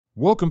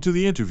Welcome to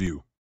the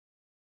interview.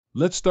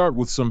 Let's start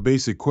with some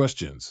basic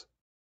questions.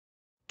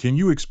 Can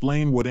you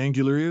explain what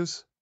Angular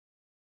is?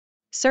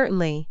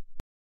 Certainly.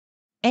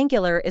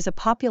 Angular is a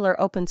popular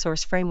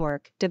open-source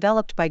framework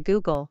developed by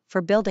Google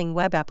for building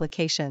web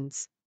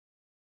applications.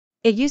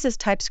 It uses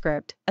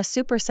TypeScript, a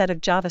superset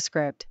of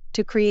JavaScript,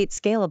 to create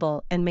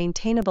scalable and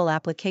maintainable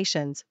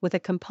applications with a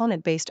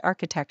component-based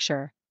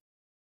architecture.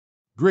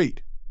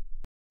 Great.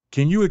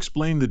 Can you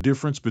explain the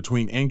difference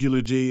between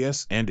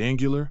AngularJS and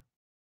Angular?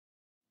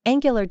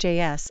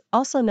 AngularJS,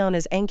 also known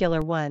as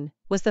Angular 1,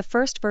 was the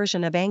first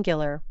version of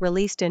Angular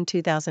released in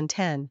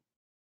 2010.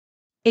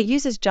 It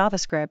uses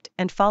JavaScript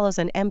and follows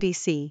an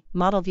MVC,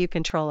 Model View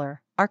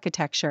Controller,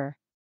 architecture.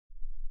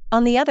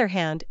 On the other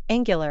hand,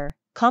 Angular,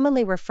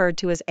 commonly referred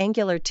to as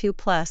Angular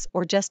 2+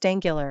 or just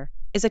Angular,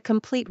 is a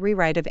complete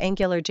rewrite of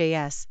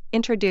AngularJS,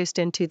 introduced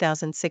in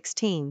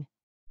 2016.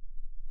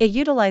 It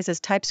utilizes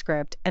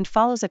TypeScript and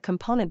follows a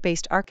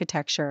component-based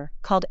architecture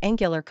called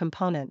Angular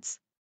Components.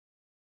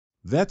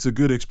 That's a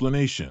good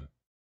explanation.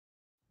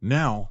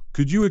 Now,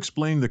 could you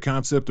explain the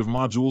concept of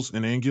modules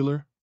in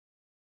Angular?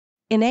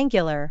 In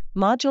Angular,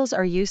 modules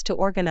are used to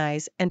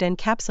organize and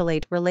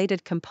encapsulate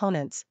related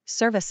components,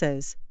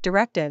 services,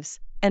 directives,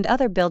 and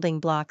other building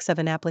blocks of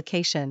an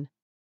application.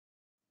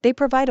 They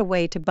provide a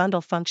way to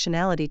bundle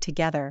functionality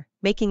together,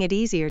 making it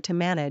easier to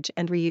manage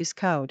and reuse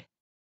code.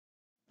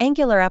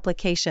 Angular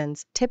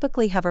applications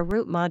typically have a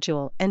root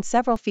module and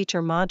several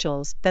feature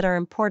modules that are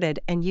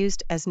imported and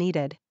used as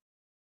needed.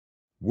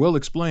 Well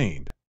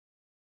explained.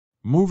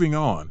 Moving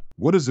on,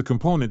 what is a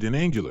component in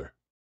Angular?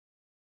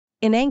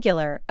 In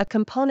Angular, a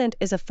component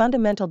is a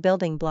fundamental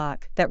building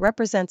block that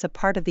represents a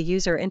part of the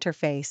user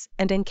interface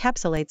and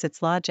encapsulates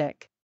its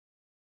logic.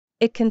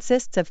 It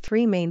consists of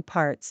three main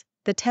parts: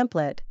 the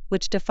template,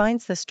 which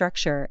defines the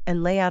structure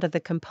and layout of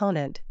the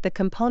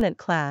component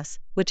class,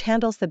 which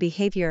handles the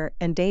behavior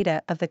and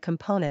data of the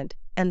component,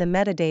 and the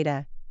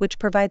metadata, which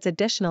provides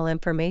additional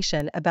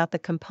information about the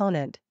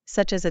component,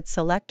 such as its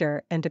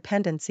selector and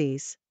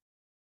dependencies.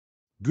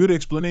 Good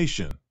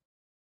explanation.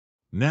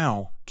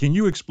 Now, can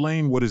you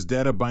explain what is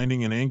data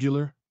binding in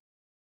Angular?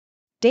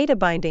 Data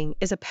binding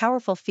is a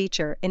powerful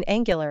feature in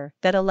Angular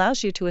that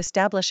allows you to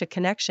establish a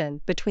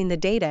connection between the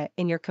data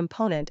in your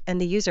component and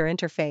the user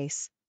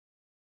interface.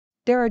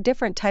 There are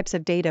different types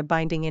of data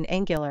binding in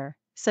Angular,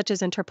 such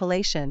as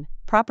interpolation,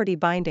 property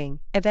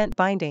binding, event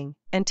binding,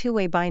 and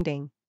two-way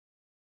binding.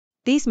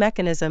 These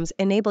mechanisms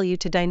enable you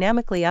to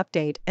dynamically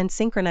update and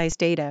synchronize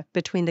data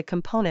between the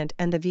component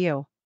and the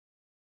view.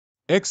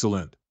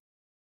 Excellent.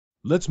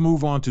 Let's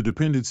move on to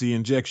dependency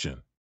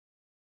injection.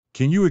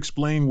 Can you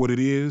explain what it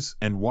is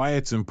and why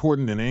it's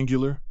important in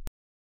Angular?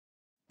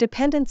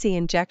 Dependency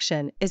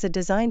injection is a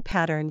design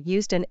pattern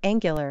used in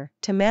Angular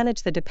to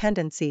manage the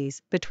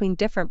dependencies between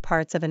different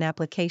parts of an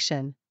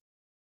application.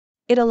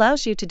 It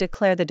allows you to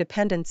declare the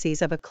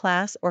dependencies of a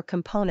class or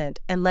component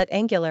and let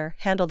Angular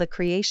handle the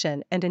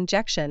creation and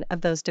injection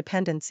of those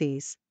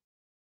dependencies.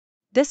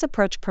 This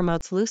approach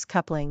promotes loose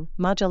coupling,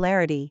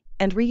 modularity,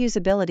 and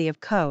reusability of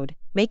code,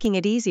 making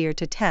it easier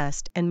to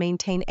test and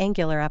maintain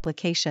Angular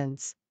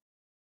applications.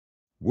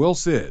 Well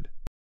said.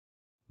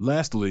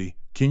 Lastly,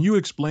 can you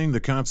explain the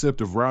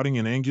concept of routing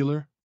in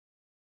Angular?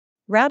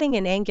 Routing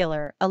in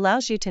Angular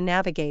allows you to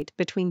navigate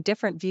between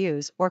different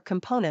views or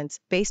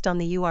components based on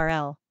the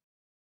URL.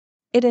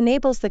 It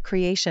enables the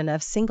creation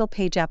of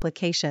single-page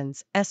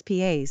applications,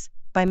 SPAs,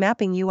 by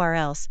mapping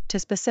URLs to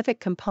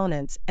specific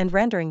components and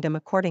rendering them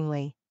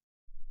accordingly.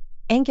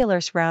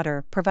 Angular's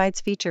router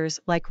provides features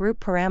like root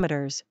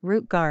parameters,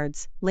 root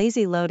guards,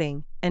 lazy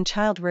loading, and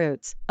child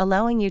roots,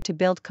 allowing you to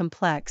build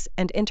complex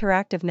and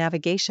interactive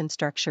navigation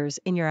structures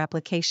in your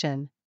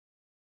application.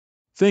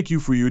 Thank you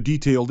for your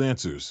detailed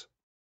answers.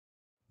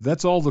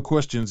 That's all the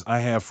questions I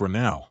have for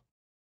now.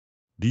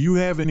 Do you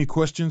have any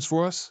questions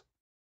for us?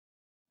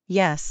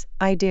 Yes,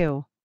 I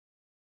do.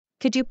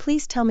 Could you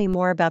please tell me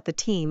more about the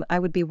team I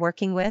would be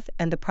working with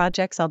and the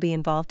projects I'll be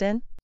involved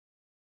in?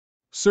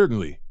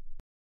 Certainly.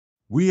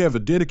 We have a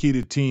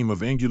dedicated team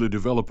of Angular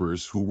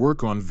developers who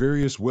work on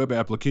various web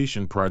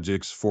application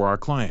projects for our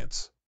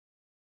clients.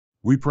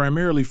 We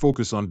primarily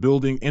focus on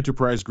building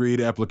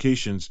enterprise-grade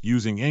applications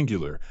using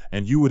Angular,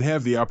 and you would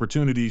have the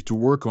opportunity to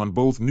work on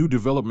both new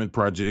development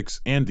projects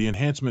and the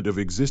enhancement of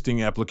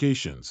existing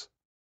applications.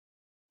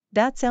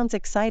 That sounds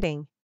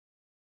exciting.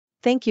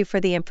 Thank you for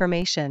the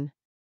information.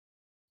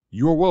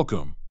 You're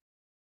welcome.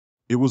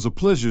 It was a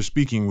pleasure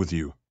speaking with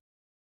you.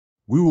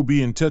 We will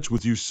be in touch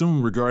with you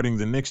soon regarding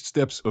the next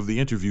steps of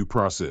the interview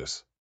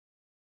process.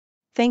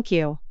 Thank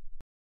you.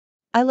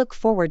 I look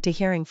forward to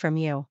hearing from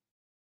you.